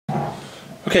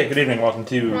Okay, good evening. Welcome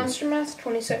to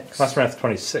MonsterMath26.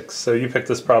 MonsterMath26. So you picked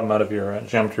this problem out of your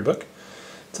geometry book.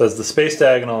 It says the space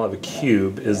diagonal of a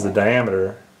cube is the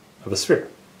diameter of a sphere.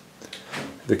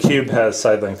 The cube has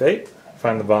side length 8.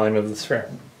 Find the volume of the sphere.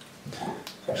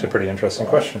 Actually a pretty interesting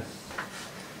question.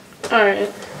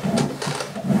 Alright.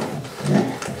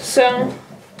 So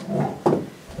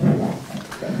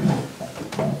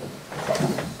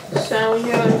we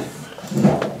have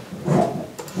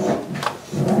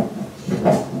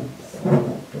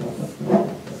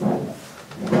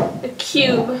a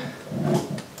cube.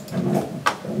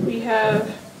 We have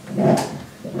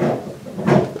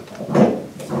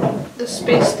the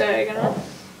space diagonal.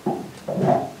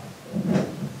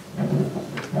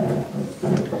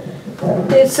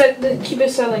 It said the cube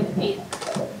is side length 8.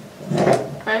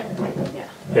 Right? Yeah.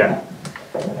 Yeah.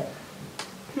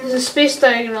 The space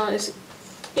diagonal is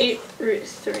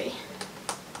 8√3.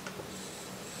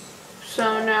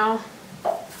 So now,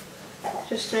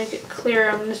 just to make it clear,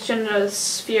 I'm just going to a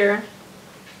sphere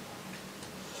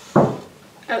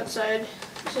outside.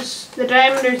 Just the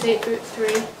diameter is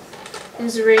 8√3, and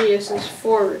the radius is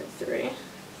 4√3.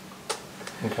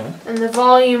 Okay. And the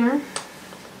volume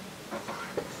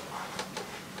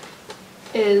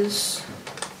is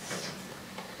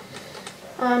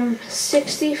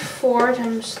 64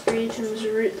 times 3 times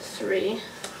 √3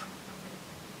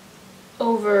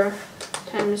 over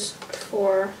times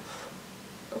 4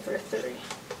 over 3.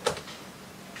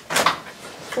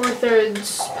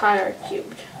 4/3 pi r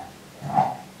cubed.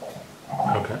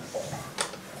 Okay.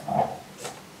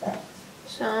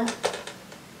 So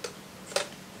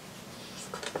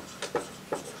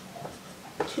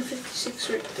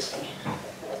 256√3.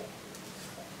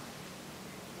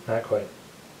 Not quite.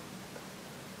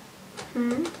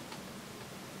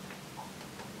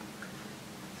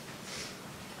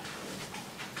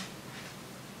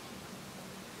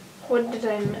 What did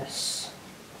I miss?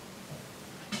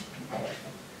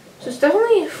 So it's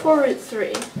definitely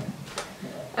 4√3,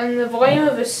 and the volume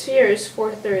of a sphere is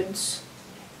 4/3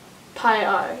 pi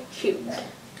r cubed.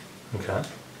 Okay.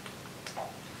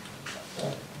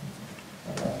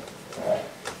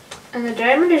 And the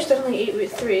diameter is definitely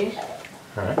 8√3.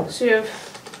 Alright. So you have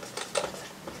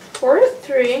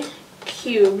 4√3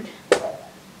 cubed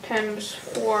times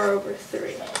 4 over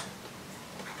 3.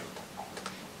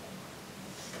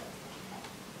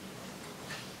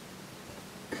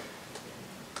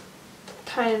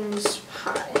 Times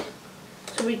pi. So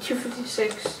it'll be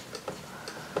 256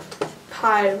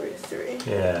 pi over 3.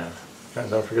 Yeah.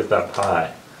 Don't forget that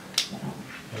pi.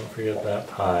 Don't forget that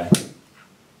pi.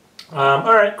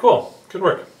 Alright, cool. Good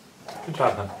work. Good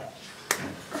job, man.